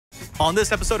On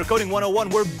this episode of Coding 101,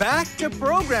 we're back to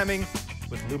programming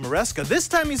with Lou Maresca. This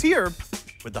time he's here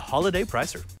with the Holiday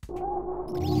Pricer.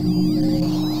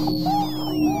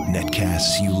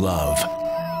 Netcasts you love.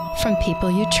 From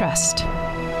people you trust.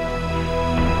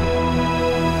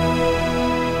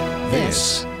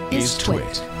 This is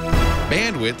Twit.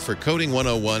 Bandwidth for Coding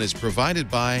 101 is provided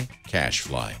by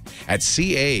CacheFly at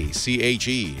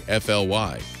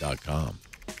CacheFly.com.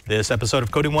 This episode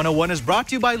of Coding 101 is brought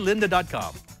to you by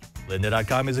Lynda.com.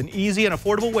 Lynda.com is an easy and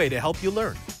affordable way to help you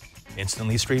learn.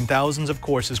 Instantly stream thousands of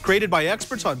courses created by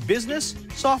experts on business,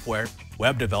 software,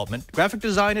 web development, graphic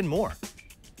design, and more.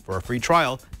 For a free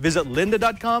trial, visit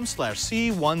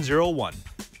lynda.com/C101.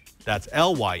 That's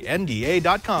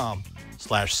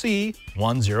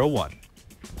LYNDA.com/C101.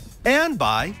 And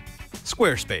by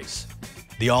Squarespace,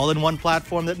 the all-in-one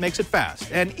platform that makes it fast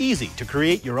and easy to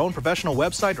create your own professional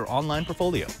website or online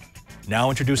portfolio.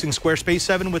 Now introducing Squarespace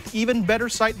 7 with even better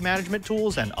site management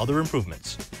tools and other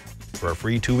improvements. For a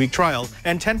free 2-week trial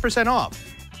and 10% off,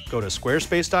 go to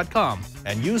squarespace.com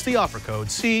and use the offer code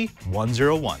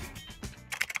C101.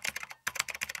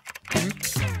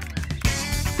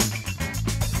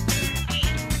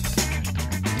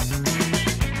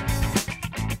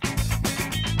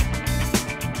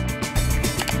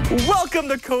 Welcome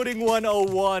to Coding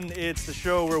 101. It's the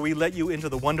show where we let you into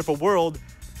the wonderful world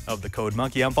of the Code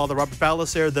Monkey. I'm Father Robert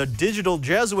Palliser, the digital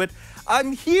Jesuit.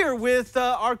 I'm here with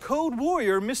our code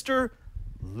warrior, Mr.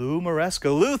 Lou Maresca.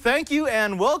 Lou, thank you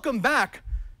and welcome back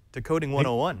to Coding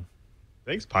 101.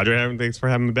 Thanks, Padre. Thanks for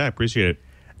having me back. Appreciate it.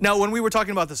 Now, when we were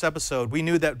talking about this episode, we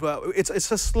knew that it's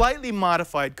a slightly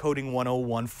modified Coding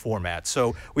 101 format.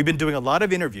 So we've been doing a lot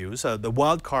of interviews. The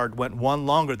wild card went one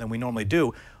longer than we normally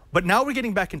do. But now we're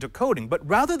getting back into coding. But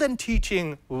rather than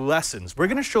teaching lessons, we're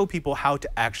going to show people how to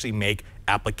actually make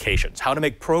applications, how to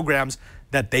make programs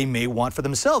that they may want for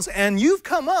themselves. And you've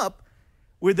come up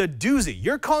with a doozy.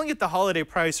 You're calling it the Holiday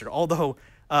Pricer, although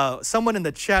someone in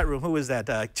the chat room, who is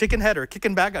that, Chicken Head or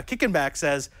Kicking Back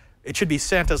says it should be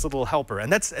Santa's Little Helper.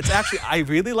 And it's actually, I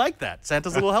really like that,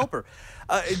 Santa's Little Helper.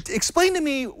 Explain to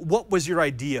me, what was your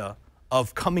idea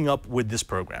of coming up with this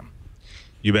program?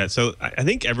 You bet. So I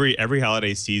think every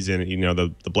holiday season, you know, the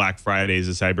Black Fridays,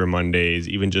 the Cyber Mondays,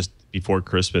 even just before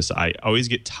Christmas, I always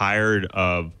get tired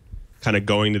of kind of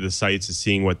going to the sites and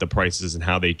seeing what the prices and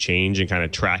how they change and kind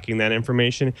of tracking that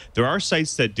information. There are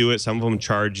sites that do it. Some of them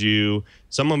charge you.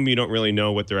 Some of them you don't really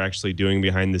know what they're actually doing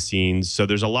behind the scenes. So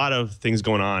there's a lot of things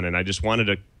going on, and I just wanted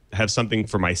to have something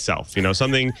for myself, you know,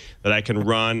 something that I can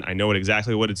run. I know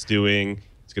exactly what it's doing.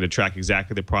 It's going to track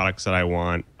exactly the products that I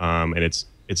want, and it's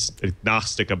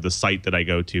agnostic of the site that I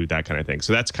go to, that kind of thing.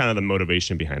 So that's kind of the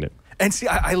motivation behind it. And see,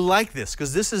 I like this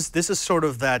because this is sort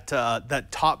of that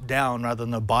top-down rather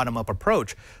than the bottom-up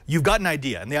approach. You've got an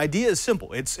idea, and the idea is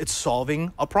simple. It's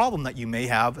solving a problem that you may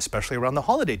have, especially around the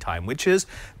holiday time, which is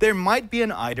there might be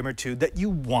an item or two that you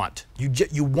want.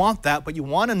 You want that, but you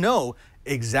want to know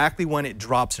exactly when it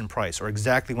drops in price or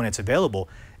exactly when it's available.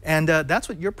 And that's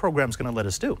what your program's going to let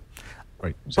us do.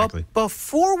 Right, exactly. But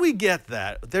before we get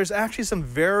that, there's actually some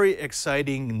very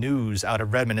exciting news out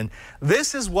of Redmond, and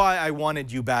this is why I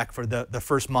wanted you back for the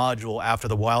first module after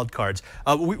the wildcards.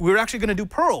 We were actually going to do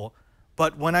Perl,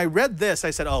 but when I read this,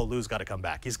 I said, oh, Lou's got to come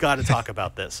back. He's got to talk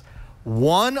about this.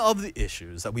 One of the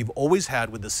issues that we've always had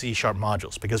with the C#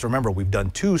 modules, because remember, we've done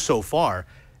 2 so far,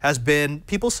 has been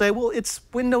people say, well, it's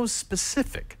Windows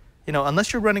specific. You know,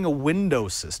 unless you're running a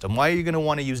Windows system, why are you going to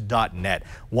want to use .NET?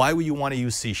 Why would you want to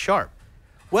use C#?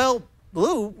 Well,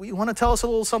 Lou, you want to tell us a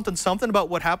little something about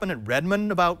what happened at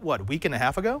Redmond about, what, a week and a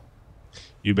half ago?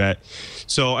 You bet.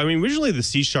 So, I mean, originally the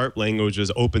C# language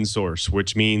was open source,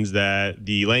 which means that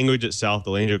the language itself,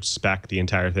 the language spec, the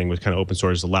entire thing was kind of open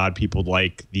source, allowed people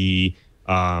like the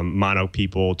Mono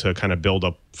people to kind of build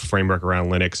a framework around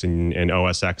Linux and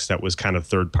OS X that was kind of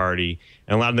third party,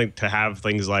 and allowed them to have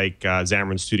things like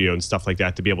Xamarin Studio and stuff like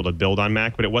that to be able to build on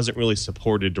Mac, but it wasn't really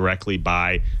supported directly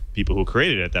by people who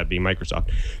created it, that being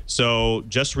Microsoft. So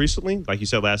just recently, like you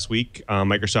said last week,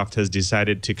 Microsoft has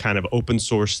decided to kind of open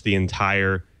source the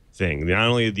entire thing. Not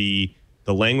only the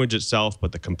language itself,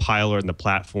 but the compiler and the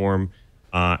platform,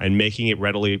 and making it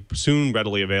soon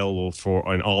readily available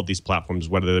on all of these platforms,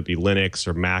 whether it be Linux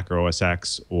or Mac or OS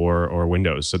X or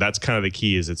Windows. So that's kind of the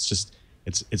key. Is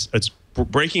it's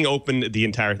breaking open the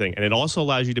entire thing, and it also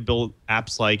allows you to build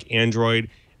apps like Android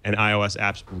and iOS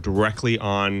apps directly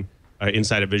on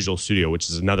inside of Visual Studio, which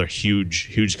is another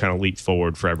huge kind of leap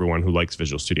forward for everyone who likes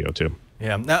Visual Studio too.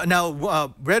 Yeah.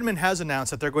 Now Redmond has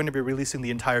announced that they're going to be releasing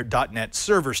the entire .NET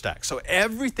server stack. So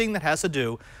everything that has to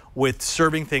do with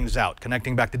serving things out,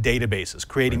 connecting back to databases,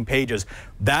 creating pages,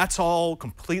 that's all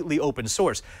completely open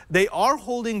source. They are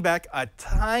holding back a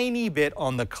tiny bit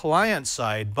on the client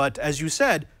side, but as you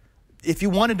said, if you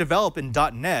want to develop in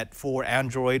 .NET for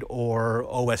Android or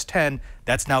OS X,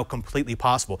 that's now completely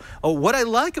possible. What I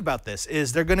like about this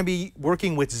is they're going to be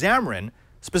working with Xamarin,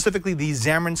 specifically the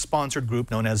Xamarin-sponsored group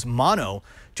known as Mono,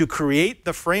 to create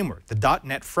the framework, the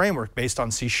 .NET framework based on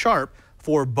C#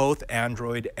 for both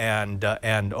Android and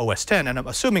OS X, and I'm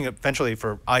assuming eventually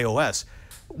for iOS,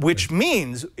 which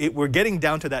means we're getting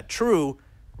down to that true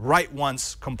write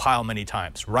once, compile many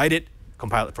times. Write it,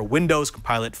 compile it for Windows,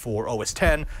 compile it for OS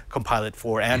X, compile it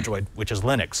for Android, which is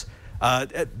Linux.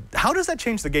 How does that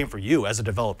change the game for you as a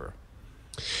developer?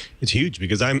 It's huge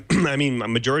because I mean, a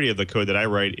majority of the code that I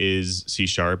write is C#.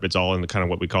 It's all in the kind of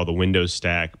what we call the Windows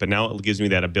stack. But now it gives me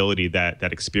that ability, that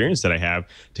experience that I have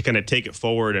to kind of take it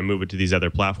forward and move it to these other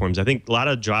platforms. I think a lot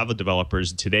of Java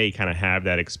developers today kind of have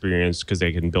that experience because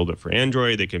they can build it for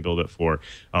Android, they can build it for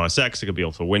OS X, they can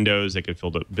build it for Windows, they can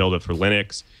build it for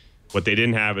Linux. What they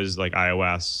didn't have is like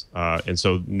iOS, and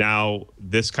so now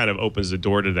this kind of opens the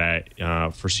door to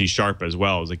that for C# as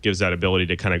well, as it gives that ability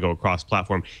to kind of go across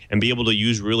platform and be able to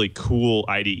use really cool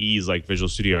IDEs like Visual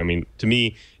Studio. I mean, to me,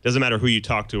 it doesn't matter who you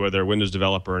talk to, whether a Windows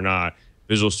developer or not,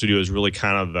 Visual Studio is really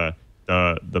kind of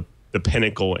the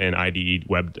pinnacle in IDE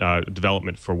web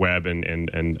development for web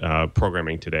and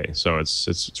programming today. So it's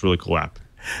a really cool app.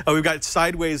 We've got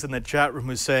Sideways in the chat room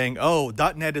who's saying, oh,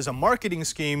 .NET is a marketing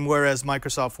scheme, whereas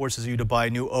Microsoft forces you to buy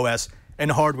new OS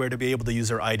and hardware to be able to use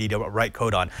their ID to write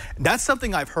code on. That's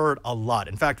something I've heard a lot.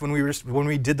 In fact, when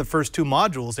we did the first 2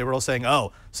 modules, they were all saying,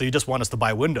 oh, so you just want us to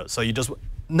buy Windows. So you just,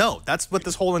 no, that's what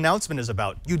this whole announcement is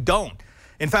about. You don't.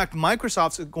 In fact,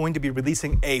 Microsoft's going to be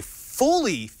releasing a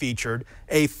fully featured,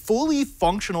 a fully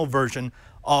functional version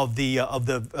of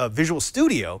the Visual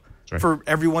Studio for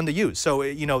everyone to use. So,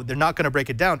 you know, they're not going to break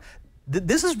it down.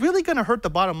 This is really going to hurt the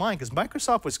bottom line because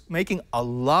Microsoft was making a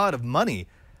lot of money.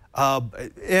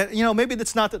 And, you know, maybe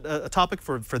that's not a topic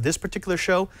for this particular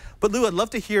show. But Lou, I'd love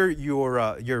to hear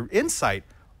your insight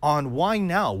on why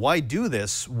now? Why do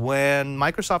this when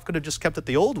Microsoft could have just kept it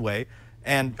the old way?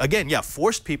 And again, yeah,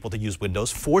 forced people to use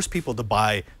Windows, forced people to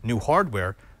buy new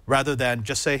hardware, rather than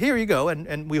just say, here you go,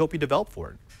 and we hope you develop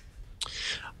for it.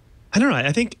 I don't know.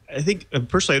 I think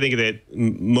personally, I think that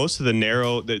most of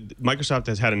Microsoft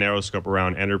has had a narrow scope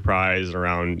around enterprise,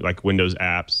 around like Windows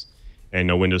apps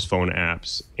and Windows Phone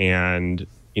apps, and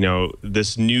you know,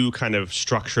 this new kind of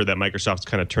structure that Microsoft's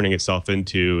kind of turning itself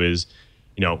into is,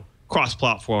 you know,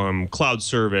 cross-platform, cloud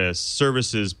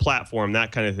services, platform,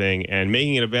 that kind of thing, and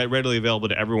making it readily available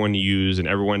to everyone to use and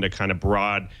everyone to kind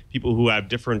of people who have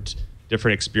different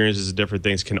experiences and different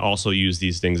things can also use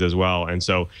these things as well. And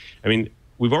so, I mean,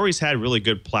 we've always had really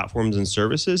good platforms and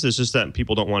services. It's just that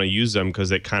people don't want to use them because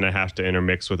they kind of have to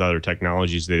intermix with other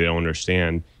technologies they don't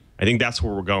understand. I think that's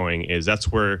where we're going.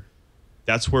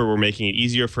 That's where we're making it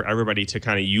easier for everybody to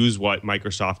kind of use what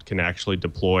Microsoft can actually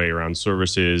deploy around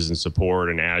services and support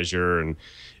and Azure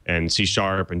and C#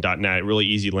 and .NET, really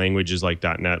easy languages like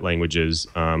 .NET languages.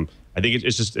 I think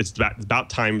it's about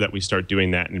time that we start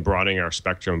doing that and broadening our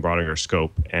spectrum, broadening our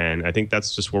scope. And I think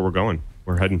that's just where we're going.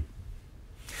 We're heading.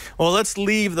 Well, let's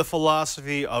leave the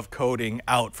philosophy of coding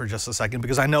out for just a second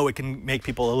because I know it can make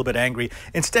people a little bit angry.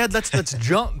 Instead, let's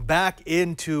jump back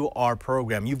into our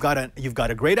program. You've got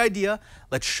a great idea.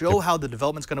 Let's show how the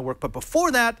development's going to work. But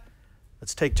before that,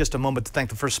 let's take just a moment to thank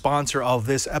the first sponsor of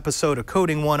this episode of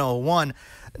Coding 101.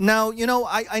 Now, you know,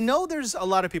 I know there's a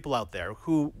lot of people out there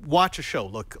who watch a show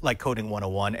like Coding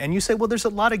 101, and you say, well, there's a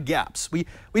lot of gaps. We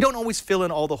don't always fill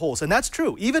in all the holes, and that's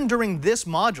true. Even during this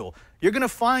module, you're going to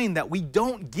find that we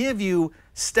don't give you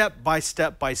step by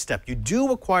step by step. You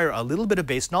do acquire a little bit of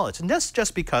base knowledge, and that's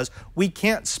just because we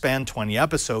can't spend 20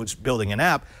 episodes building an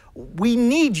app. We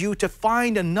need you to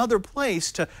find another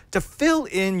place to fill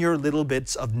in your little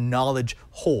bits of knowledge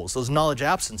holes, those knowledge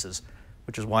absences,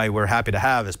 which is why we're happy to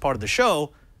have as part of the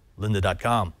show,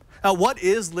 lynda.com. Now, what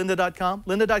is lynda.com?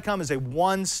 Lynda.com is a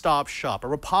one-stop shop, a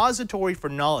repository for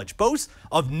knowledge, both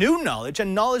of new knowledge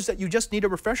and knowledge that you just need a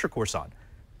refresher course on.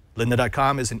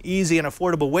 Lynda.com is an easy and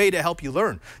affordable way to help you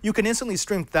learn. You can instantly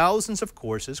stream thousands of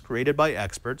courses created by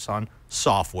experts on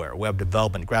software, web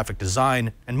development, graphic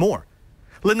design, and more.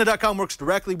 Lynda.com works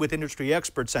directly with industry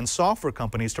experts and software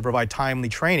companies to provide timely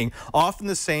training. Often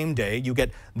the same day you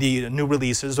get the new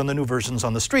releases on the new versions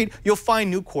on the street, you'll find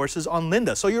new courses on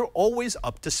Lynda, so you're always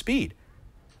up to speed.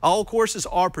 All courses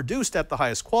are produced at the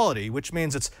highest quality, which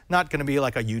means it's not going to be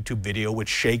like a YouTube video with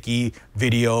shaky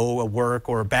video work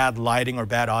or bad lighting or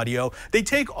bad audio. They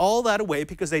take all that away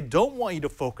because they don't want you to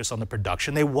focus on the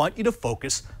production. They want you to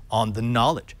focus on the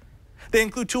knowledge. They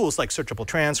include tools like searchable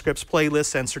transcripts,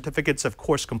 playlists, and certificates of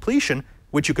course completion,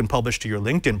 which you can publish to your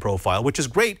LinkedIn profile, which is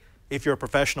great if you're a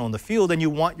professional in the field and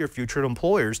you want your future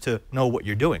employers to know what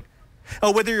you're doing.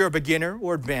 Whether you're a beginner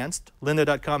or advanced,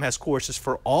 lynda.com has courses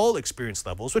for all experience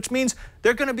levels, which means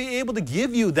they're going to be able to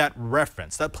give you that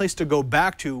reference, that place to go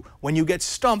back to when you get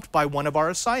stumped by one of our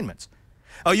assignments.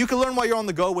 You can learn while you're on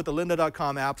the go with the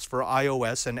lynda.com apps for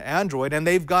iOS and Android, and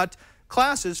they've got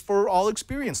classes for all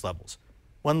experience levels.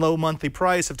 One low monthly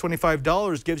price of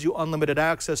 $25 gives you unlimited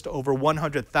access to over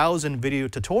 100,000 video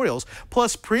tutorials,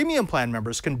 plus premium plan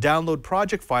members can download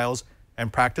project files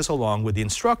and practice along with the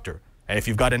instructor. And if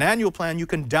you've got an annual plan, you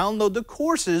can download the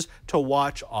courses to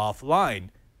watch offline,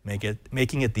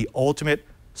 making it the ultimate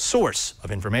source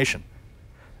of information.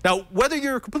 Now, whether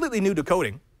you're completely new to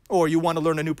coding, or you want to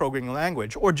learn a new programming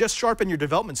language, or just sharpen your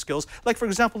development skills, like for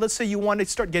example, let's say you want to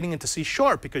start getting into C#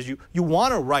 because you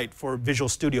want to write for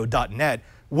VisualStudio.net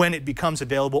when it becomes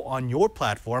available on your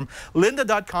platform,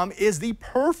 lynda.com is the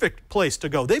perfect place to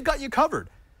go. They've got you covered.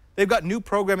 They've got new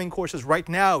programming courses right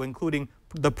now, including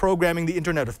the Programming the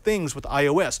Internet of Things with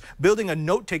iOS, building a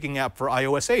note-taking app for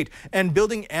iOS 8, and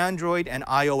building Android and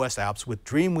iOS apps with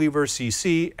Dreamweaver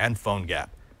CC and PhoneGap.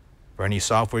 For any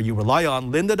software you rely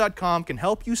on, lynda.com can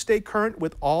help you stay current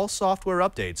with all software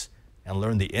updates and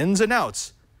learn the ins and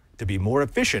outs to be more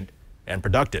efficient and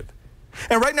productive.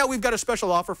 And right now, we've got a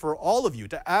special offer for all of you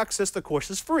to access the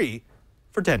courses free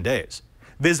for 10 days.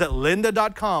 Visit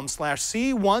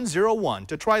lynda.com/C101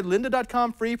 to try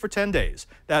lynda.com free for 10 days.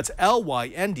 That's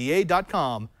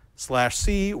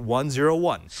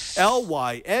lynda.com/C101.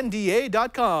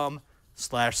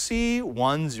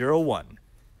 lynda.com/C101.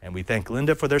 And we thank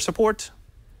Lynda for their support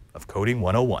of Coding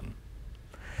 101.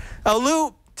 Now,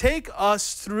 Lou, take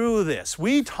us through this.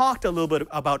 We talked a little bit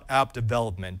about app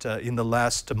development in the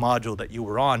last module that you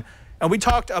were on, and we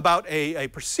talked about a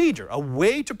procedure, a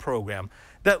way to program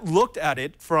that looked at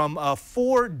it from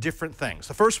 4 different things.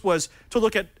 The first was to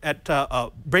look at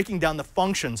breaking down the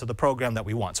functions of the program that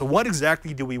we want. So what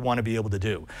exactly do we want to be able to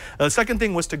do? The second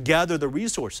thing was to gather the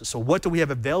resources. So what do we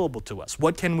have available to us?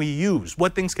 What can we use?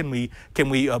 What things can we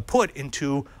put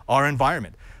into our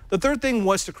environment? The third thing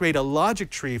was to create a logic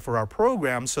tree for our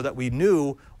program so that we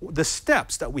knew the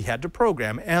steps that we had to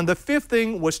program. And the fifth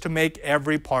thing was to make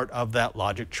every part of that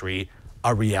logic tree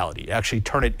a reality, actually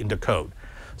turn it into code.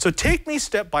 So take me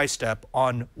step by step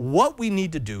on what we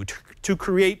need to do to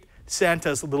create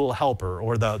Santa's little helper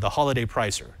or the holiday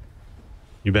pricer.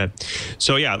 You bet.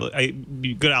 So yeah,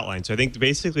 good outline. So I think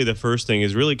basically the first thing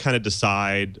is really kind of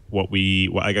decide what we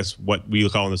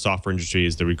call in the software industry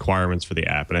is the requirements for the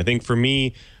app. And I think for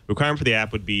me, the requirement for the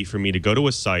app would be for me to go to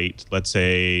a site, let's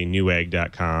say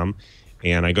newegg.com,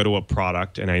 and I go to a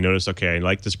product and I notice, okay, I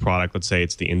like this product. Let's say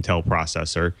it's the Intel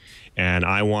processor, and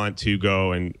I want to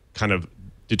go and kind of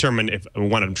determine if I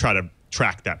want to try to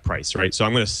track that price, right? So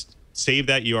I'm going to save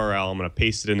that URL. I'm going to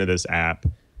paste it into this app,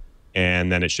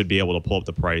 and then it should be able to pull up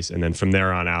the price. And then from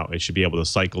there on out, it should be able to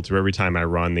cycle through every time I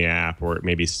run the app, or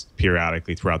maybe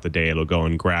periodically throughout the day, it'll go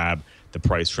and grab the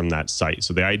price from that site.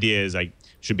 So the idea is I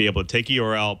should be able to take a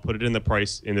URL, put it in the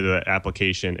price into the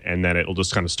application, and then it'll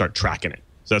just kind of start tracking it.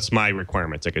 So that's my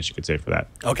requirements, I guess you could say, for that.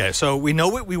 Okay, so we know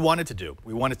what we wanted to do.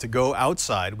 We wanted to go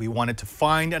outside. We wanted to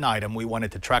find an item. We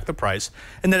wanted to track the price.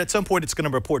 And then at some point, it's going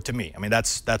to report to me. I mean,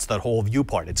 that's that whole view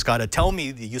part. It's got to tell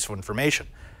me the useful information.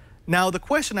 Now, the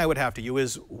question I would have to you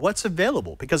is, what's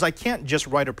available? Because I can't just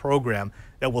write a program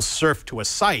that will surf to a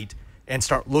site and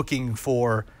start looking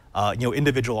for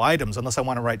individual items unless I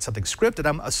want to write something scripted.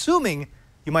 I'm assuming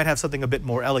you might have something a bit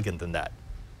more elegant than that.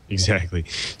 Exactly.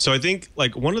 So I think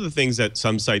like one of the things that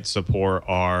some sites support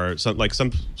are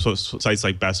some sites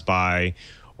like Best Buy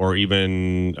or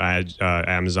even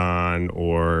Amazon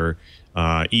or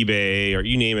eBay or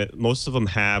you name it. Most of them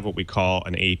have what we call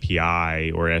an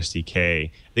API or SDK.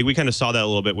 I think we kind of saw that a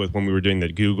little bit with when we were doing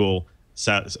the Google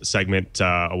segment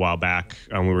a while back.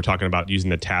 We were talking about using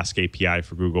the Task API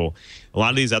for Google. A lot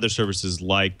of these other services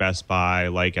like Best Buy,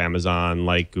 like Amazon,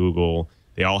 like Google,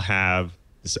 they all have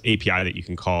this API that you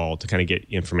can call to kind of get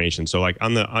information. So like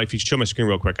on the, if you show my screen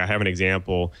real quick, I have an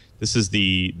example. This is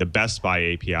the Best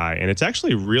Buy API, and it's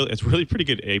actually really pretty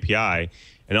good API.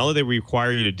 And all that they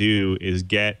require you to do is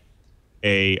get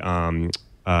an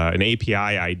API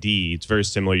ID. It's very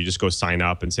similar. You just go sign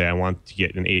up and say, I want to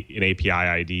get an API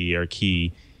ID or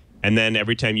key. And then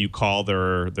every time you call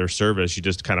their service, you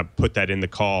just kind of put that in the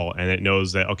call, and it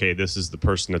knows that, okay, this is the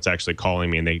person that's actually calling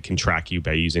me, and they can track you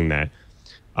by using that.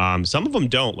 Some of them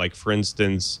don't. Like, for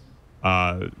instance,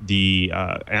 the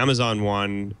Amazon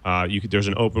one, there's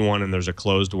an open one and there's a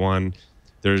closed one.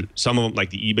 There's some of them, like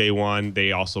the eBay one,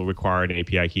 they also require an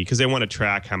API key because they want to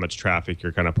track how much traffic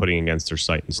you're kind of putting against their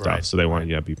site and stuff. Right. So they want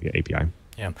you to have API.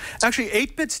 Yeah. Actually,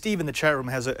 8-Bit Steve in the chat room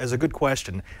has a good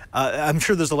question. I'm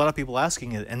sure there's a lot of people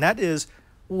asking it, and that is,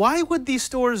 why would these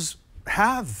stores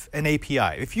have an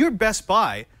API? If you're Best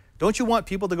Buy, don't you want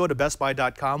people to go to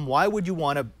bestbuy.com? Why would you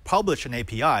want to publish an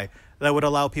API that would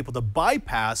allow people to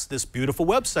bypass this beautiful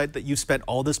website that you spent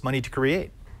all this money to create?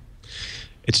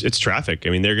 It's traffic. I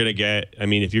mean, they're going to get, I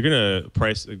mean, if you're going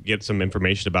to get some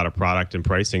information about a product and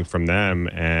pricing from them,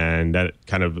 and that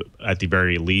kind of, at the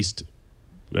very least,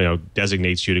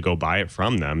 designates you to go buy it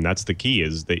from them. That's the key,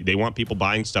 is they want people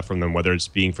buying stuff from them, whether it's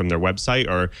being from their website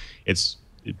or it's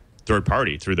third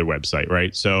party through their website,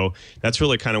 right? So that's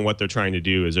really kind of what they're trying to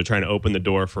do, is they're trying to open the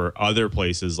door for other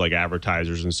places like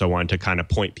advertisers and so on to kind of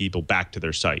point people back to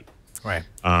their site. Right.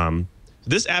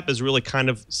 This app is really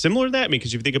kind of similar to that,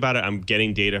 because if you think about it, I'm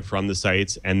getting data from the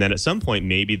sites, and then at some point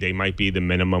maybe they might be the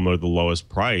minimum or the lowest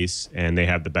price and they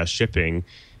have the best shipping,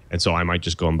 and so I might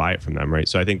just go and buy it from them, right?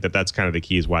 So I think that's kind of the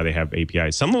key, is why they have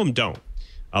APIs. Some of them don't.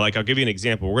 Like, I'll give you an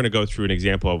example. We're going to go through an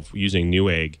example of using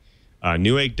Newegg.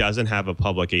 Newegg doesn't have a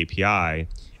public API,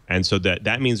 and so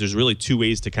that means there's really two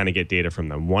ways to kind of get data from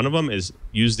them. One of them is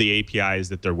use the APIs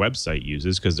that their website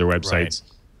uses, because their websites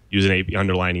use an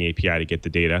underlying API to get the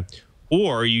data.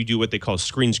 Or you do what they call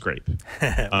screen scrape. Which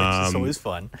is always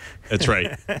fun. That's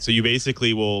right. So you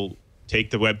basically will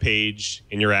take the web page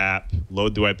in your app,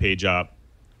 load the web page up,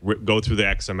 go through the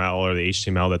XML or the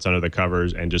HTML that's under the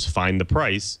covers, and just find the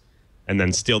price, and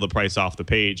then steal the price off the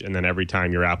page. And then every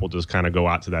time your app will just kind of go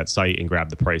out to that site and grab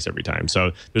the price every time.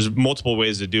 So there's multiple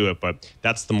ways to do it, but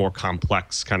that's the more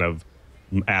complex kind of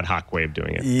ad hoc way of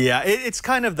doing it. Yeah, it's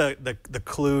kind of the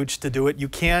kludge to do it. You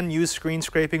can use screen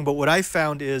scraping, but what I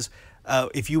found is,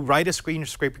 if you write a screen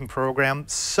scraping program,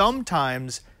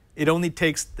 sometimes it only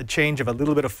takes the change of a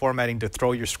little bit of formatting to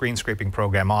throw your screen scraping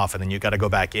program off, and then you got to go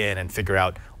back in and figure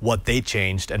out what they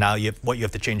changed and now what you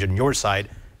have to change on your side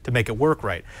to make it work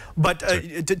right. But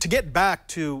to get back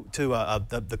to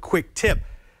the quick tip,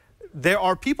 there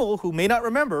are people who may not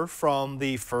remember from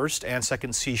the first and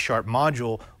second C#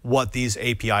 module what these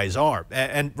APIs are.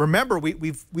 And remember,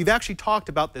 we've actually talked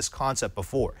about this concept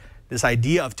before. This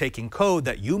idea of taking code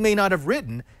that you may not have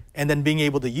written and then being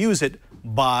able to use it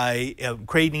by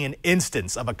creating an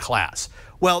instance of a class.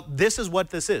 Well, this is what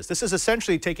this is. This is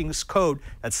essentially taking this code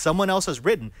that someone else has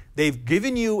written. They've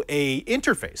given you a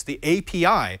interface, the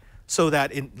API, so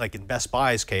that like in Best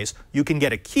Buy's case, you can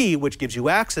get a key which gives you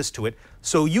access to it,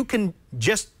 so you can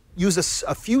just use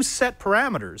a few set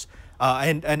parameters,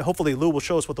 and hopefully Lou will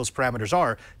show us what those parameters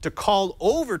are, to call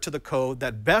over to the code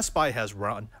that Best Buy has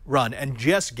run and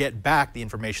just get back the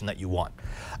information that you want.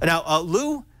 Now,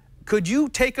 Lou, could you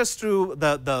take us through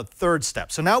the third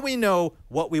step? So now we know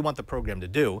what we want the program to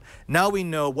do. Now we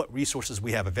know what resources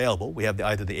we have available. We have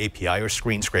either the API or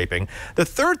screen scraping. The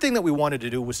third thing that we wanted to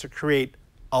do was to create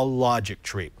a logic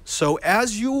tree. So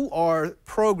as you are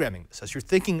programming this, as you're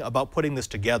thinking about putting this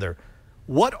together,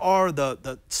 what are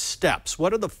the steps?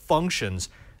 What are the functions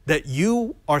that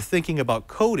you are thinking about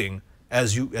coding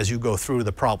as you go through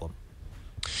the problem?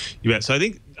 You bet. So I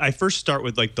think I first start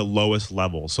with like the lowest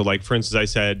level. So like, for instance, I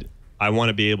said, I want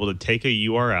to be able to take a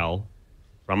URL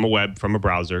from a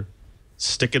browser,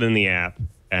 stick it in the app,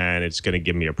 and it's going to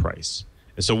give me a price.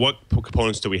 And so what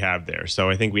components do we have there? So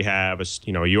I think we have a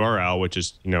URL, which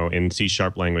is, in C#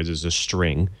 language is a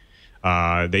string.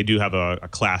 They do have a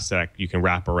class that you can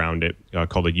wrap around it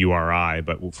called a URI,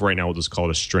 but for right now we'll just call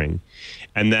it a string.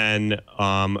 And then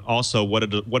also,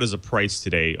 what is a price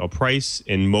today? A price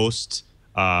in most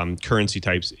currency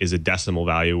types is a decimal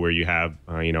value, where you have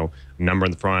a number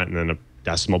in the front and then a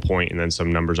decimal point and then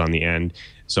some numbers on the end.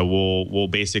 So we'll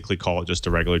basically call it just a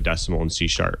regular decimal in C#.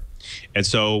 And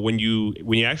so when you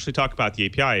actually talk about the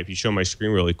API, if you show my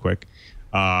screen really quick,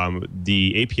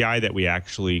 the API that we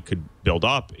actually could build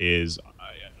up is,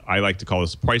 I like to call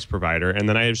this price provider. And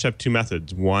then I just have two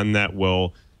methods. One that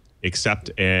will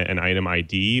accept an item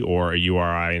ID, or a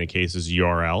URI in a case is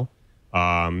URL.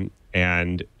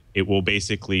 And it will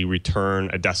basically return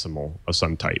a decimal of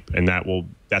some type. And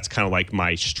that's kind of like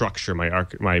my structure,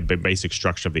 my basic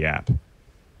structure of the app.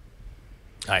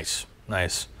 Nice,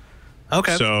 nice.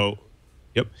 Okay. So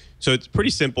Yep. So it's pretty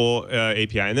simple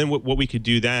API. And then what we could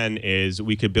do then is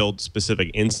we could build specific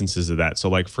instances of that. So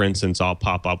like, for instance, I'll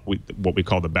pop up with what we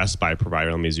call the Best Buy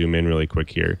provider. Let me zoom in really quick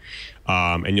here.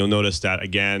 And you'll notice that,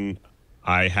 again,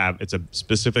 it's a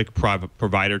specific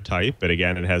provider type, but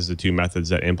again, it has the two methods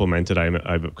that implement it.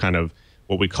 I've kind of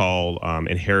what we call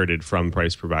inherited from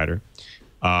Price Provider.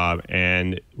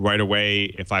 And right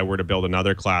away, if I were to build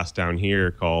another class down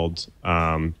here called,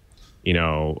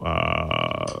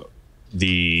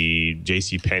 the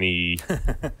JCPenney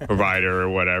provider or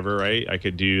whatever, right? I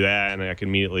could do that, and I could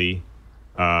immediately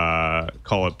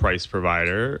call it Price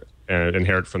Provider and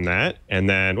inherit from that. And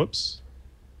then, whoops,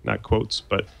 not quotes,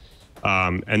 but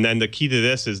and then the key to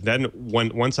this is then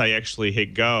once I actually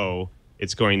hit go,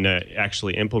 it's going to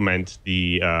actually implement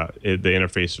the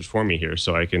interfaces for me here.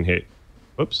 So I can hit,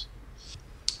 whoops,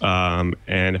 and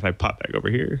if I pop back over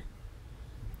here.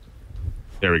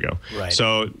 There we go. Right.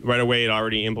 So right away, it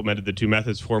already implemented the two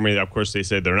methods for me. Of course, they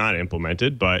said they're not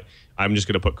implemented, but I'm just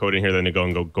going to put code in here, then to go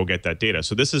and go get that data.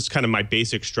 So this is kind of my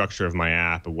basic structure of my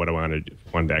app of what I wanted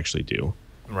to actually do.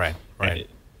 Right. Right.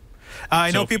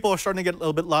 I know people are starting to get a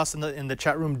little bit lost in the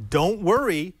chat room. Don't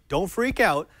worry. Don't freak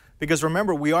out. Because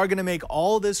remember, we are going to make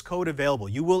all this code available.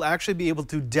 You will actually be able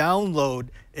to download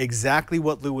exactly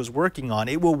what Lou was working on.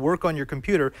 It will work on your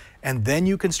computer, and then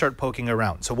you can start poking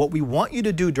around. So what we want you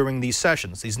to do during these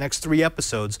sessions, these next 3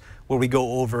 episodes, where we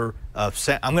go over, I'm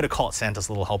going to call it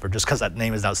Santa's Little Helper just because that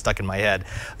name is now stuck in my head.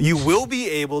 You will be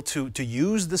able to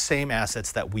use the same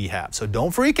assets that we have. So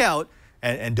don't freak out.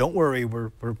 And don't worry,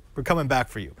 we're coming back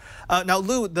for you. Now,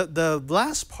 Lou, the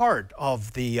last part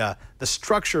of the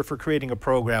structure for creating a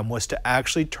program was to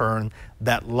actually turn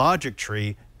that logic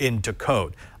tree into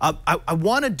code. I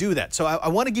want to do that. So I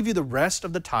want to give you the rest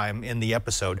of the time in the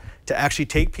episode to actually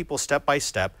take people step by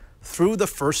step through the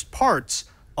first parts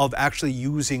of actually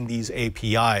using these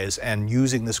APIs and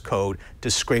using this code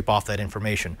to scrape off that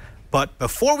information. But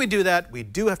before we do that, we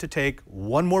do have to take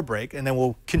one more break, and then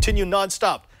we'll continue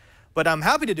nonstop. But I'm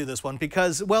happy to do this one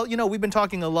because, well, you know, we've been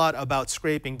talking a lot about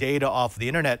scraping data off the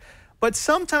internet, but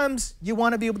sometimes you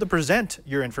want to be able to present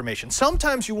your information.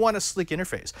 Sometimes you want a sleek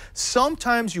interface.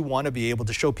 Sometimes you want to be able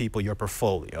to show people your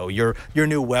portfolio, your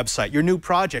new website, your new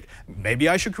project. Maybe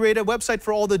I should create a website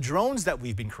for all the drones that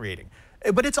we've been creating.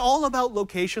 But it's all about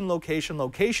location, location,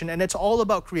 location, and it's all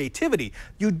about creativity.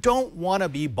 You don't want to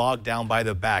be bogged down by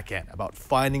the back end, about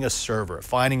finding a server,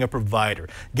 finding a provider,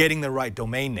 getting the right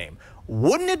domain name.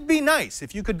 Wouldn't it be nice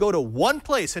if you could go to one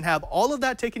place and have all of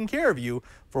that taken care of you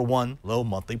for one low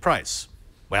monthly price?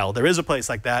 Well, there is a place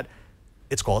like that.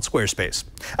 It's called Squarespace.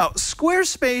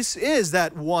 Squarespace is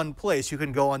that one place you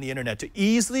can go on the internet to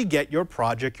easily get your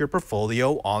project, your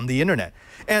portfolio on the internet.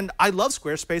 And I love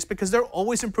Squarespace because they're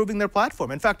always improving their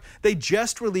platform. In fact, they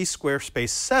just released Squarespace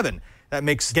 7. That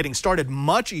makes getting started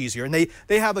much easier. And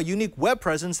they have a unique web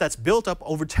presence that's built up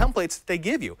over templates that they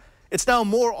give you. It's now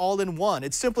more all-in-one.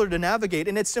 It's simpler to navigate,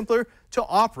 and it's simpler to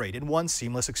operate in one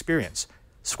seamless experience.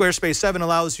 Squarespace 7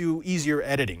 allows you easier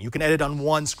editing. You can edit on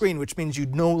one screen, which means you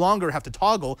no longer have to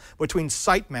toggle between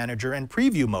Site Manager and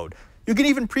Preview mode. You can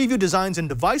even preview designs in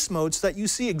device mode so that you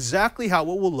see exactly how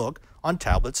it will look on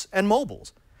tablets and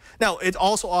mobiles. Now, it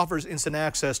also offers instant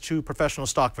access to professional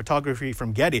stock photography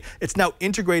from Getty. It's now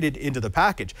integrated into the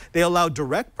package. They allow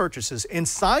direct purchases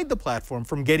inside the platform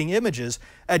from Getty Images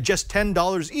at just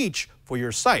 $10 each for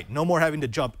your site. No more having to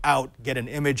jump out, get an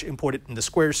image, import it into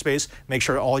Squarespace, make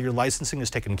sure all your licensing is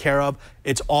taken care of.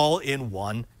 It's all in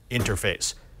one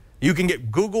interface. You can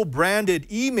get Google branded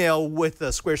email with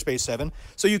Squarespace 7,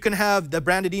 so you can have the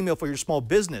branded email for your small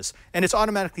business, and it's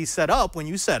automatically set up when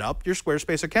you set up your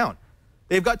Squarespace account.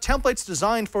 They've got templates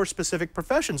designed for specific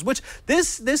professions, which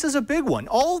this is a big one.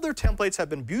 All their templates have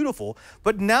been beautiful,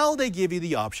 but now they give you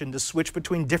the option to switch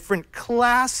between different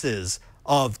classes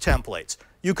of templates.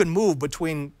 You can move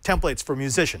between templates for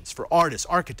musicians, for artists,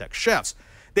 architects, chefs.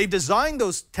 They've designed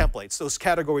those templates, those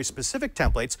category-specific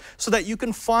templates, so that you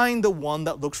can find the one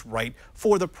that looks right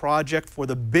for the project, for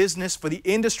the business, for the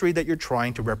industry that you're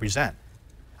trying to represent.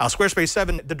 Now, Squarespace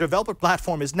 7, the developer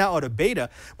platform, is now out of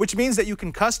beta, which means that you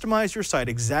can customize your site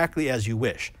exactly as you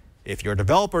wish. If you're a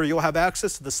developer, you'll have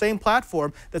access to the same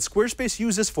platform that Squarespace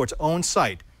uses for its own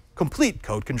site, complete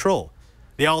code control.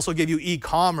 They also give you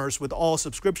e-commerce with all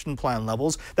subscription plan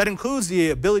levels. That includes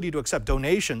the ability to accept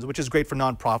donations, which is great for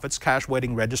nonprofits, cash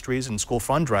wedding registries, and school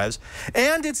fund drives.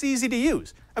 And it's easy to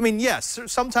use. I mean, yes,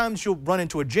 sometimes you'll run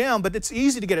into a jam, but it's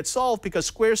easy to get it solved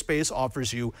because Squarespace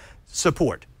offers you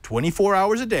support 24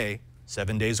 hours a day,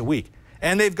 7 days a week.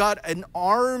 And they've got an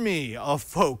army of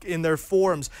folk in their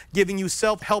forums giving you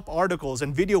self-help articles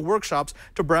and video workshops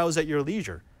to browse at your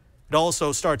leisure. It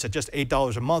also starts at just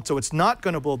 $8 a month, so it's not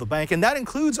going to blow the bank. And that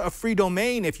includes a free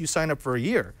domain if you sign up for a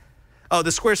year. The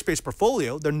Squarespace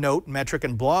Portfolio, their Note, Metric,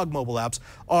 and Blog mobile apps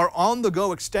are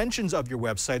on-the-go extensions of your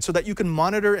website so that you can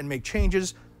monitor and make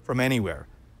changes from anywhere.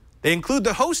 They include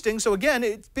the hosting, so again,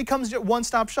 it becomes a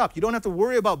one-stop shop. You don't have to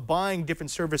worry about buying different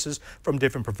services from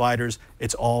different providers.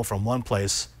 It's all from one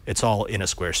place. It's all in a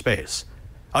Squarespace.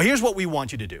 Now, here's what we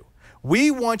want you to do.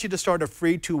 We want you to start a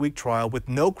free 2-week trial with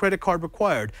no credit card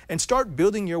required and start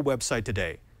building your website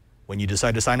today. When you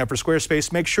decide to sign up for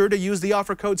Squarespace, make sure to use the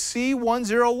offer code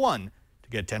C101 to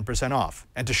get 10% off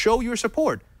and to show your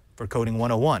support for Coding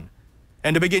 101.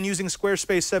 And to begin using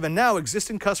Squarespace 7 now,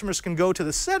 existing customers can go to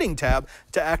the Setting tab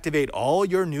to activate all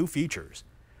your new features.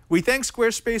 We thank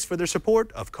Squarespace for their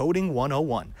support of Coding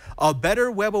 101. A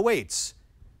better web awaits,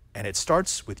 and it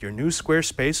starts with your new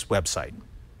Squarespace website.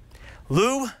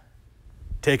 Lou,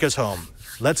 take us home.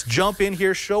 Let's jump in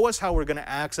here. Show us how we're going to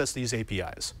access these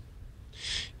APIs.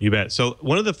 You bet. So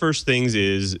one of the first things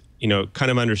is,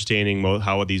 kind of understanding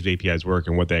how these APIs work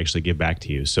and what they actually give back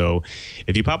to you. So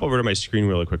if you pop over to my screen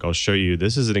really quick, I'll show you.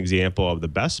 This is an example of the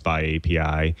Best Buy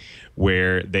API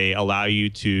where they allow you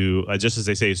to, just as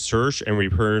they say, search and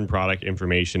return product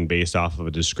information based off of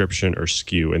a description or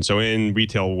SKU. And so in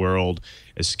retail world,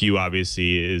 a SKU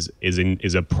obviously is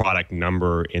a product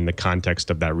number in the context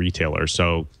of that retailer.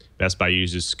 So Best Buy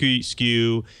uses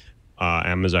SKU.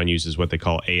 Amazon uses what they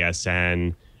call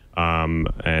ASN,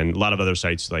 and a lot of other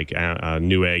sites like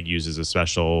Newegg uses a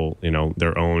special,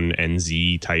 their own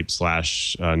NZ type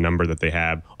 / number that they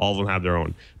have. All of them have their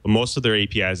own, but most of their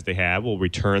APIs that they have will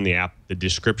return the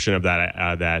description of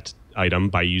that item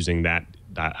by using that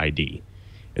ID.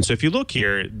 And so if you look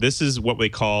here, this is what we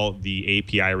call the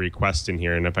API request in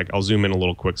here. And in fact, I'll zoom in a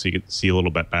little quick so you can see a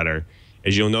little bit better.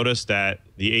 As you'll notice that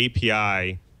the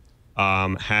API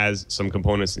has some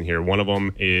components in here. One of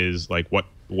them is like what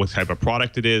type of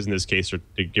product it is. In this case,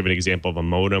 they give an example of a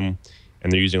modem,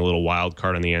 and they're using a little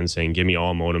wildcard on the end saying, give me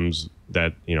all modems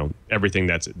that, everything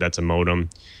that's a modem.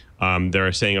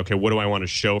 They're saying, okay, what do I want to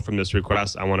show from this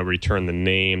request? I want to return the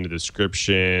name, the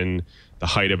description, the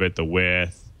height of it, the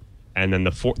width. And then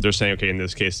they're saying, okay, in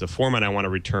this case, the format I want to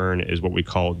return is what we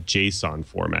call JSON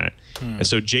format. And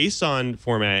so JSON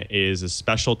format is a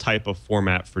special type of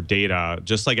format for data,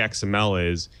 just like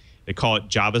XML is. They call it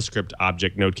JavaScript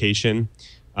object notation.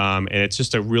 And it's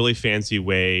just a really fancy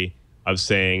way of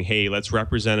saying, hey, let's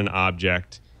represent an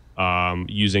object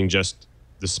using just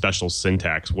the special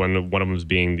syntax. One of them is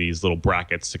being these little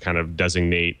brackets to kind of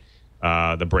designate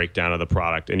the breakdown of the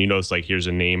product. And you notice, like, here's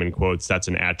a name in quotes. That's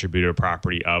an attribute or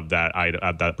property of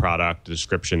that product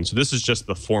description. So this is just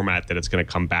the format that it's going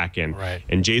to come back in. Right.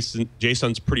 And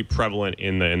JSON's pretty prevalent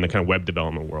in the kind of web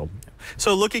development world.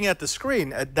 So looking at the screen,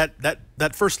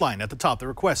 that first line at the top, the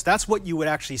request, that's what you would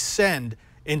actually send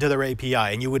into their API,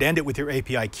 and you would end it with your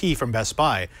API key from Best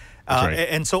Buy. Right.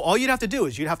 And so all you'd have to do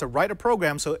is you'd have to write a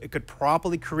program so it could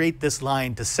properly create this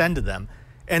line to send to them.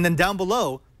 And then down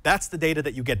below, that's the data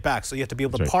that you get back. So you have to be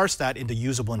able to parse that into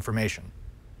usable information.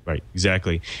 Right,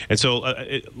 exactly. And so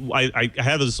I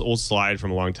have this old slide from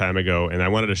a long time ago, and I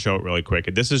wanted to show it really quick.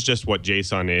 And this is just what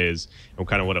JSON is and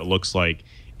kind of what it looks like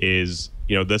is,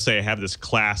 let's say I have this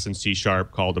class in C#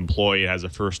 called employee. It has a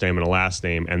first name and a last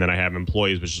name. And then I have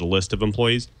employees, which is a list of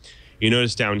employees. You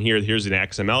notice down here, here's an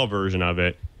XML version of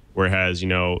it where it has,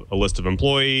 a list of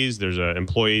employees. There's an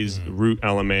employees root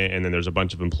element, and then there's a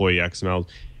bunch of employee XMLs.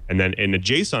 And then in the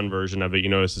JSON version of it, you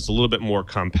notice it's a little bit more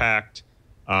compact.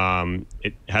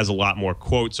 It has a lot more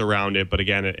quotes around it, but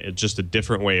again, it's just a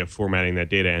different way of formatting that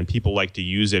data. And people like to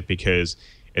use it because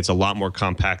it's a lot more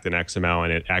compact than XML,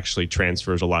 and it actually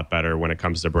transfers a lot better when it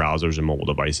comes to browsers and mobile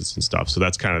devices and stuff. So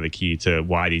that's kind of the key to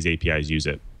why these APIs use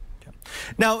it.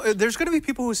 Now, there's going to be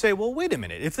people who say, well, wait a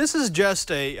minute. If this is just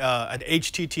an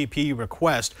HTTP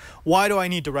request, why do I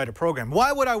need to write a program?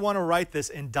 Why would I want to write this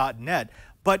in .NET?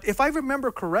 But if I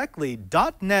remember correctly,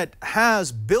 .NET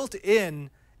has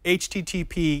built-in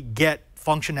HTTP GET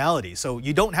functionality, so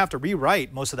you don't have to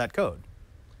rewrite most of that code.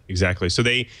 Exactly. So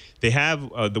they have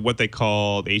what they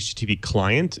call the HTTP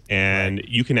client, and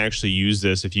you can actually use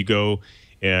this if you go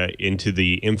into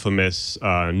the infamous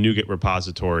NuGet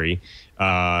repository,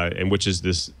 and which is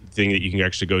this thing that you can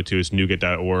actually go to is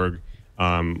NuGet.org.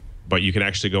 But you can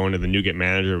actually go into the NuGet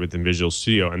Manager within Visual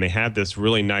Studio, and they have this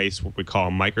really nice, what we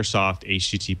call Microsoft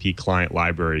HTTP client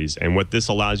libraries. And what this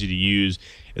allows you to use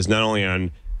is not only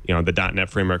on the .NET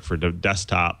framework for the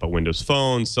desktop, but Windows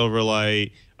Phone,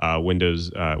 Silverlight, Windows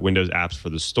apps for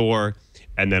the store.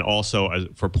 and then also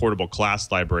for portable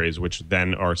class libraries, which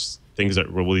then are things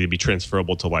that will be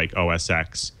transferable to like OS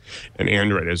X and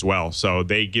Android as well. So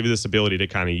they give you this ability to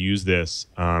kind of use this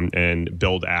and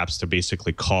build apps to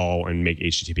basically call and make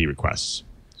HTTP requests.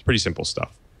 It's pretty simple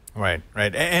stuff. Right,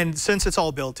 right. And since it's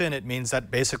all built in, it means that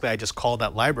basically I just call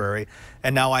that library,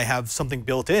 and now I have something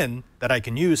built in that I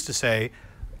can use to say,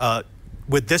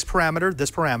 with this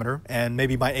parameter, and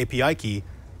maybe my API key,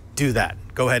 do that.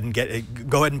 Go ahead and do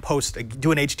an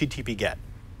HTTP get.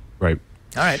 Right.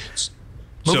 All right.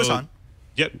 Move us on.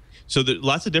 Yep. So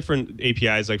lots of different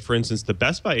APIs. Like for instance, the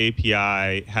Best Buy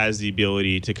API has the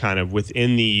ability to kind of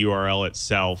within the URL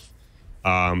itself,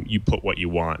 you put what you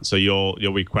want. So you'll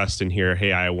request in here,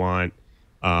 hey, I want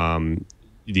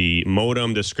the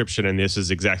modem description, and this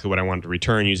is exactly what I want to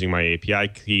return using my API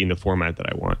key in the format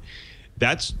that I want.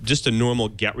 That's just a normal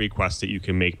GET request that you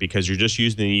can make because you're just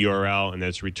using the URL and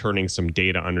it's returning some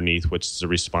data underneath, which is a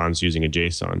response using a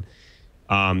JSON.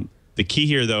 The key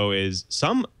here, though, is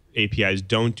some APIs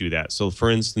don't do that. So, for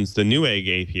instance, the Newegg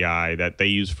API that they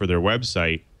use for their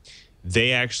website,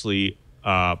 they actually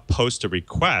post a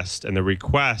request, and the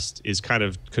request is kind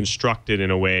of constructed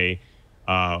in a way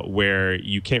where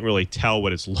you can't really tell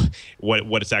what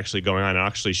it's actually going on. I'll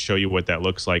actually show you what that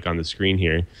looks like on the screen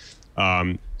here.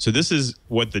 So this is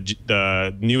what the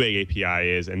Newegg API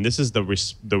is, and this is the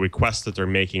request that they're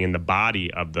making in the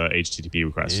body of the HTTP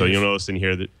request. So you'll notice in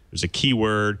here that there's a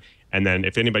keyword, and then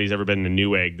if anybody's ever been to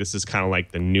Newegg, this is kind of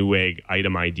like the Newegg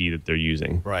item ID that they're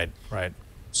using. Right, right.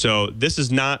 So this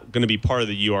is not going to be part of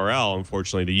the URL,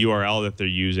 unfortunately. The URL that they're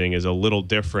using is a little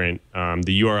different.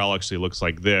 The URL actually looks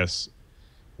like this,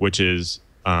 which is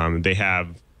they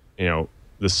have,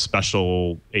 the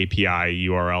special API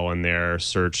URL in there,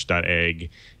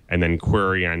 search.egg, and then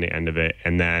query on the end of it.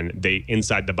 And then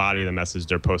inside the body of the message,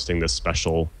 they're posting this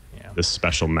special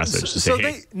message. So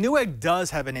Newegg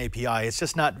does have an API. It's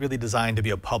just not really designed to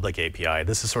be a public API.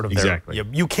 This is sort of exactly.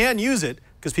 You can use it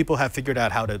because people have figured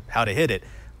out how to hit it,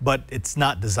 but it's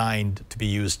not designed to be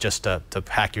used just to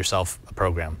hack yourself a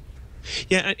program.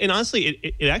 Yeah, and honestly,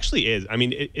 it actually is. I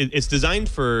mean, it's designed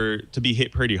to be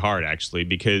hit pretty hard, actually,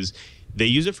 because they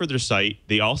use it for their site.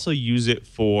 They also use it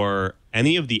for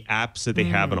any of the apps that they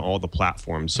have on all the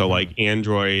platforms. So like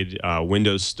Android,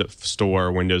 Windows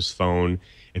Store, Windows Phone.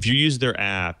 If you use their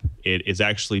app, it is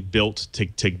actually built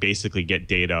to basically get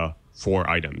data for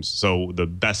items. So the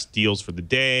best deals for the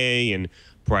day and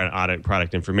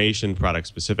product information, product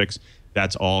specifics,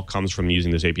 that's all comes from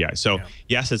using this API. So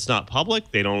yes, it's not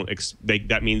public.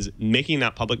 That means making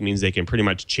that public means they can pretty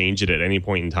much change it at any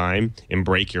point in time and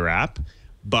break your app.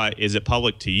 But is it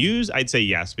public to use? I'd say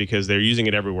yes, because they're using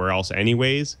it everywhere else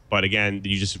anyways. But again,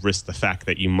 you just risk the fact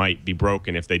that you might be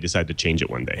broken if they decide to change it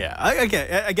one day. Yeah, I get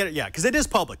it. Yeah, because it is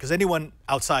public, because anyone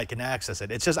outside can access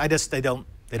it. It's just they don't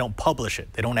publish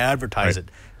it. They don't advertise it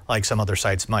like some other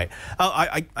sites might.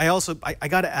 I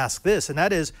got to ask this, and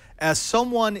that is, as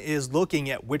someone is looking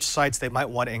at which sites they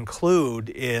might want to include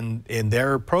in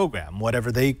their program,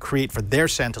 whatever they create for their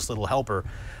Santa's Little Helper,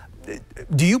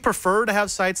 do you prefer to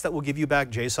have sites that will give you back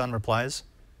JSON replies?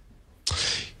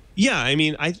 Yeah, I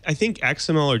mean, I think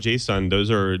XML or JSON,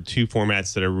 those are two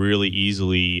formats that are really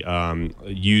easily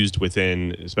used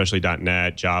within, especially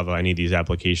 .NET, Java, any of these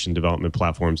application development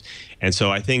platforms. And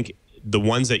so I think the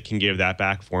ones that can give that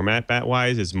back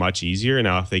format-wise is much easier.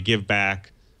 Now, if they give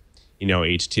back,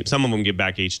 HTML, some of them give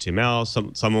back HTML,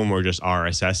 some of them are just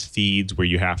RSS feeds where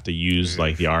you have to use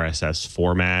like the RSS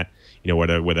format,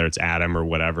 whether it's Atom or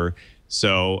whatever.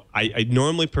 So I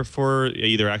normally prefer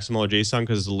either XML or JSON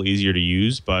because it's a little easier to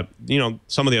use, but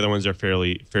some of the other ones are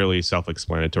fairly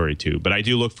self-explanatory too. But I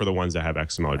do look for the ones that have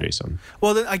XML or JSON.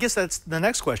 Well, then I guess that's the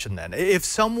next question then. If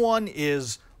someone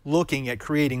is looking at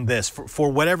creating this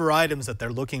for whatever items that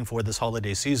they're looking for this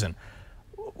holiday season,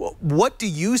 what do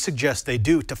you suggest they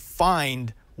do to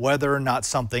find whether or not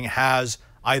something has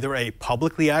either a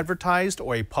publicly advertised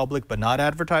or a public but not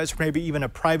advertised, or maybe even a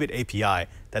private API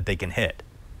that they can hit?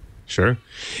 Sure.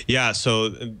 Yeah,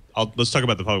 so let's talk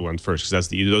about the public ones first, because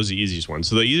those are the easiest ones.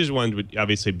 So the easiest ones would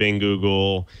obviously Bing,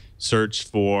 Google, search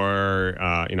for,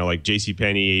 like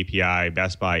JCPenney API,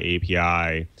 Best Buy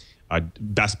API,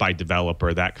 Best Buy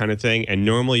developer, that kind of thing. And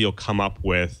normally you'll come up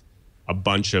with a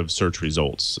bunch of search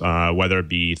results, whether it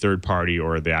be third party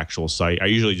or the actual site. I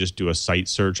usually just do a site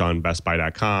search on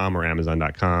bestbuy.com or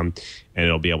amazon.com, and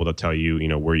it'll be able to tell you,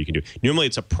 where you can do. Normally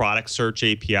it's a product search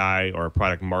API or a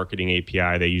product marketing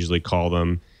API, they usually call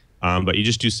them, but you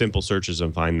just do simple searches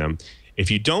and find them. If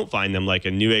you don't find them, like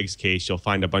in Newegg's case, you'll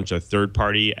find a bunch of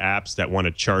third-party apps that want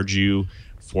to charge you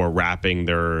for wrapping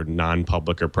their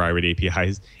non-public or private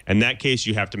APIs. In that case,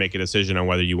 you have to make a decision on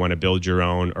whether you want to build your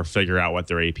own or figure out what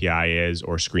their API is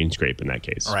or screen scrape in that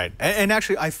case. Right. And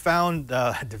actually, I found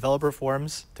developer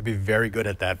forums to be very good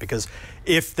at that, because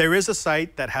if there is a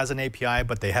site that has an API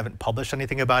but they haven't published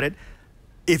anything about it,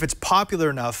 if it's popular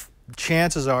enough,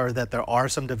 chances are that there are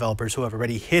some developers who have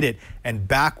already hit it and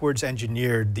backwards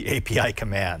engineered the API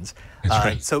commands.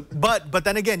 That's right. But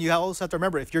then again, you also have to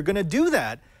remember, if you're going to do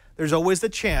that, there's always the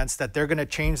chance that they're going to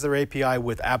change their API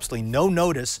with absolutely no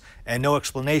notice and no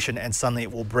explanation, and suddenly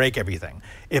it will break everything.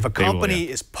 If a company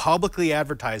is publicly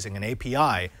advertising an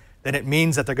API, then it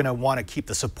means that they're going to want to keep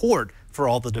the support for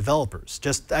all the developers.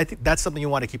 I think that's something you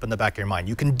want to keep in the back of your mind.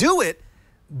 You can do it,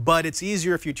 but it's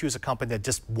easier if you choose a company that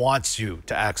just wants you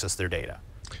to access their data.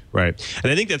 Right.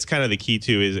 And I think that's kind of the key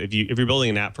too, is if you're building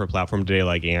an app for a platform today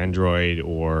like Android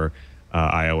or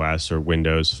iOS or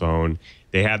Windows Phone,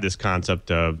 they have this concept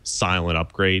of silent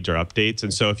upgrades or updates.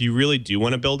 And so if you really do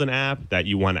want to build an app that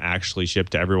you want to actually ship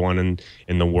to everyone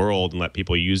in the world and let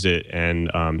people use it, and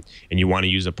you want to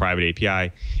use a private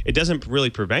API, it doesn't really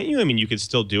prevent you. I mean, you could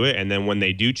still do it. And then when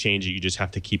they do change it, you just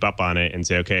have to keep up on it and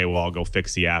say, okay, well, I'll go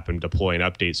fix the app and deploy an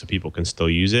update so people can still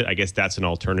use it. I guess that's an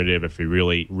alternative if you're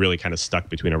really, really kind of stuck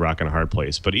between a rock and a hard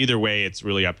place. But either way, it's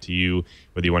really up to you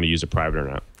whether you want to use it private or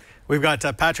not. We've got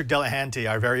Patrick Delahanty,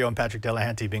 our very own Patrick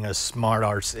Delahanty, being a smart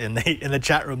arse in the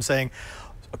chat room, saying,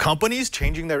 companies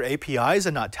changing their APIs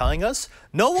and not telling us?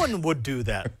 No one would do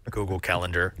that, Google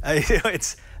Calendar.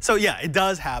 So yeah, it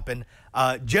does happen.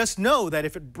 Just know that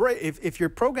if your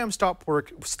program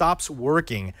stops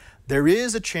working, there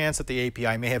is a chance that the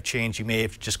API may have changed. You may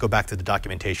have to just go back to the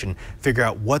documentation, figure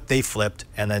out what they flipped,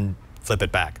 and then flip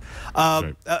it back.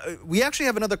 We actually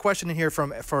have another question in here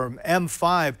from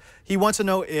M5. He wants to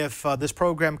know if this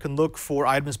program can look for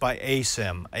items by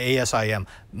ASIM, ASIM.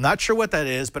 Not sure what that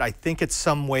is, but I think it's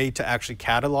some way to actually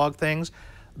catalog things.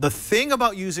 The thing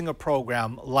about using a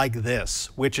program like this,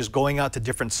 which is going out to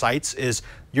different sites, is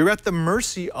you're at the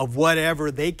mercy of whatever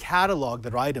they catalog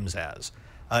their items as.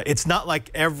 It's not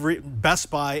like every Best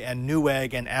Buy and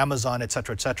Newegg and Amazon, et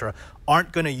cetera,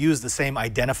 aren't going to use the same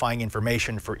identifying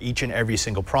information for each and every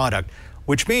single product,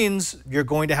 which means you're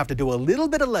going to have to do a little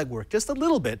bit of legwork, just a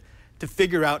little bit, to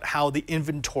figure out how the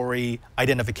inventory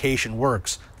identification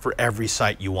works for every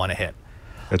site you want to hit.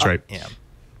 That's right. Yeah.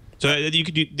 So you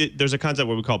could do, there's a concept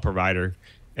what we call provider.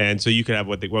 And so you could have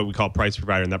what we call price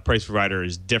provider, and that price provider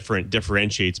is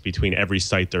differentiates between every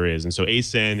site there is. And so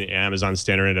ASIN, Amazon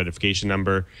Standard Identification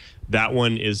Number, that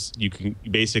one is, you can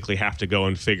basically have to go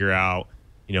and figure out,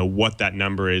 what that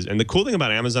number is. And the cool thing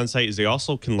about Amazon site is they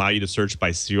also can allow you to search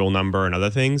by serial number and other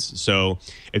things. So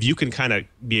if you can kind of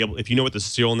if you know what the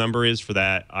serial number is for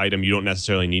that item, you don't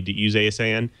necessarily need to use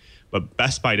ASIN. But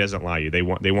Best Buy doesn't allow you. They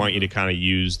want you to kind of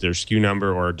use their SKU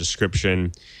number or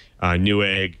description.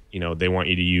 Newegg, they want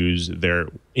you to use their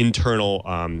internal,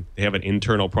 they have an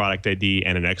internal product ID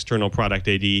and an external product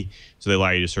ID, so they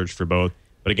allow you to search for both.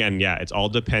 But again, yeah, it's all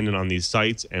dependent on these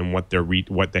sites and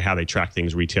how they track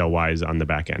things retail-wise on the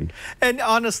back end. And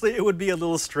honestly, it would be a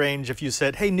little strange if you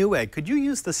said, hey, Newegg, could you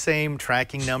use the same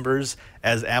tracking numbers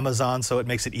as Amazon so it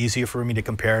makes it easier for me to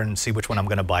compare and see which one I'm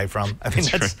going to buy from? I mean,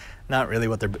 that's not really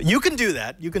what they're... You can do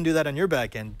that. You can do that on your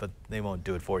back end, but they won't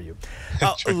do it for you.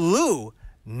 Lou,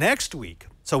 next week,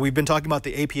 so we've been talking about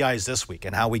the APIs this week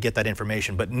and how we get that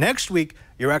information, but next week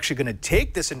you're actually going to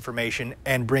take this information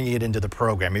and bring it into the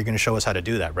program. You're going to show us how to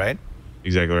do that, right?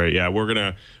 Exactly right. Yeah, we're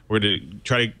gonna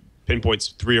try to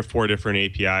pinpoint 3 or 4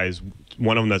 different APIs.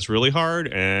 One of them that's really hard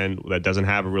and that doesn't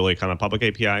have a really kind of public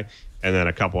API, and then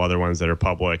a couple other ones that are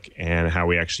public, and how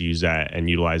we actually use that and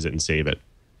utilize it and save it.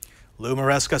 Lou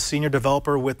Maresca, Senior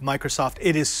Developer with Microsoft.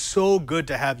 It is so good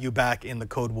to have you back in the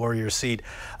Code Warrior seat.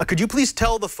 Could you please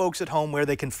tell the folks at home where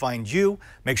they can find you?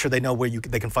 Make sure they know where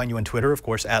they can find you on Twitter, of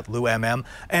course, at LouMM,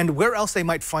 and where else they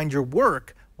might find your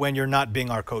work when you're not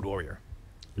being our Code Warrior.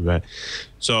 You bet.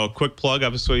 So quick plug,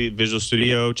 obviously, Visual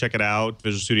Studio. Check it out,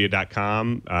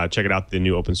 visualstudio.com. Check it out, the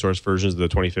new open source versions, the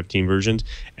 2015 versions.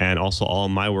 And also all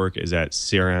of my work is at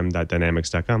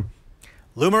crm.dynamics.com.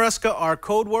 Lou Maresca, our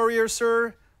Code Warrior,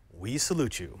 sir. We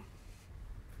salute you.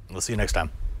 We'll see you next time.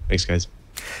 Thanks, guys.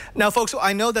 Now, folks,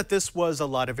 I know that this was a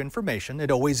lot of information. It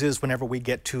always is whenever we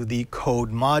get to the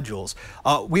code modules.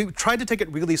 We tried to take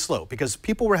it really slow because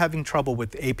people were having trouble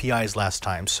with APIs last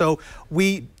time. So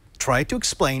we tried to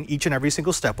explain each and every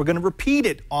single step. We're going to repeat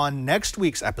it on next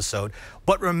week's episode.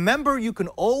 But remember, you can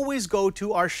always go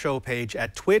to our show page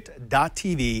at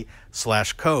twit.tv/code.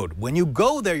 When you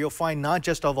go there, you'll find not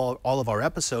just all of our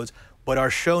episodes, but our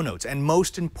show notes. And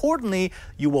most importantly,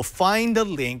 you will find a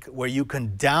link where you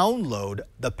can download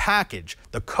the package,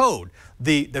 the code,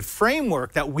 the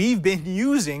framework that we've been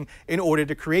using in order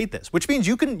to create this, which means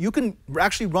you can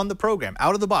actually run the program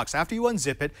out of the box. After you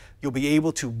unzip it, you'll be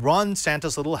able to run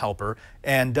Santa's Little Helper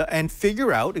and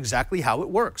figure out exactly how it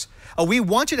works. We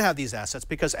want you to have these assets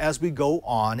because as we go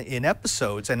on in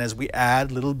episodes and as we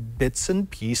add little bits and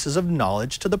pieces of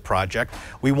knowledge to the project,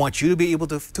 we want you to be able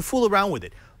to fool around with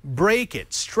it. Break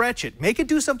it, stretch it, make it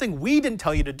do something we didn't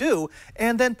tell you to do,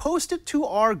 and then post it to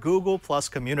our Google Plus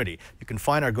community. You can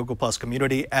find our Google Plus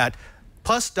community at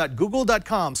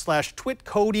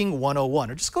plus.google.com/twitcoding101,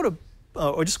 or just go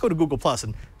to Google Plus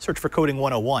and search for Coding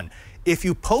 101. If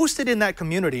you post it in that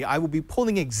community, I will be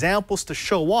pulling examples to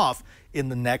show off in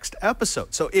the next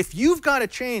episode. So if you've got a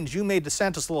change you made to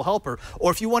Santa's Little Helper,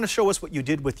 or if you want to show us what you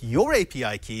did with your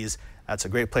API keys, that's a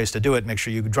great place to do it. Make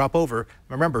sure you drop over.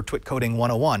 Remember, Twit Coding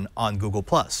 101 on Google+.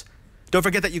 Don't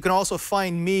forget that you can also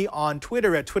find me on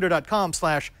Twitter at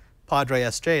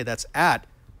twitter.com/PadreSJ. That's at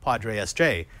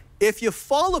PadreSJ. If you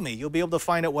follow me, you'll be able to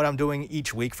find out what I'm doing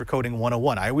each week for Coding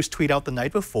 101. I always tweet out the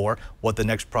night before what the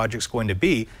next project's going to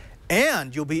be.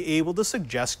 And you'll be able to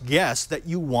suggest guests that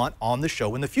you want on the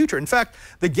show in the future. In fact,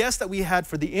 the guests that we had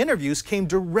for the interviews came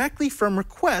directly from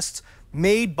requests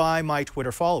made by my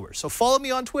Twitter followers. So follow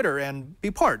me on Twitter and be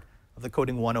part of the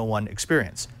Coding 101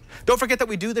 experience. Don't forget that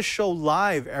we do this show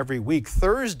live every week,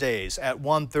 Thursdays at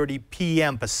 1:30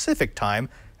 p.m. Pacific time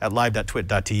at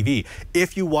live.twit.tv.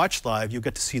 If you watch live, you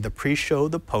get to see the pre-show,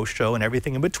 the post-show, and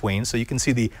everything in between, so you can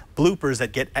see the bloopers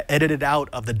that get edited out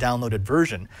of the downloaded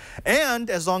version. And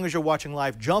as long as you're watching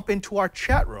live, jump into our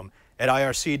chat room at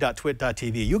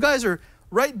irc.twit.tv. You guys are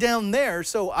right down there,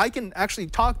 so I can actually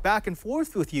talk back and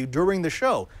forth with you during the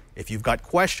show. If you've got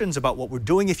questions about what we're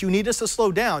doing, if you need us to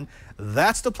slow down,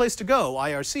 that's the place to go,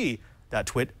 irc.twit.tv.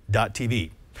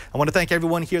 I want to thank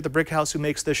everyone here at the Brick House who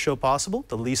makes this show possible,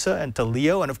 to Lisa and to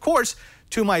Leo, and of course,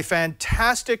 to my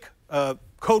fantastic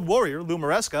code warrior, Lou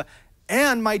Maresca,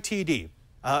 and my TD.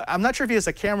 I'm not sure if he has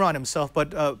a camera on himself,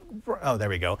 but, oh, there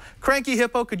we go. Cranky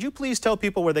Hippo, could you please tell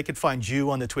people where they could find you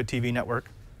on the Twit TV network?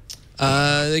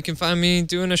 They can find me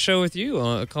doing a show with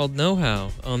you called Know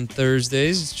How on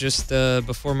Thursdays, just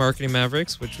before Marketing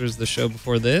Mavericks, which was the show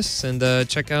before this, and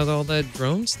check out all that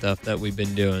drone stuff that we've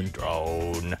been doing.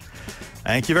 Drone.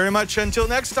 Thank you very much. Until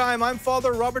next time, I'm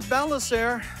Father Robert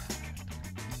Ballasare.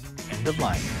 End of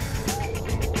line.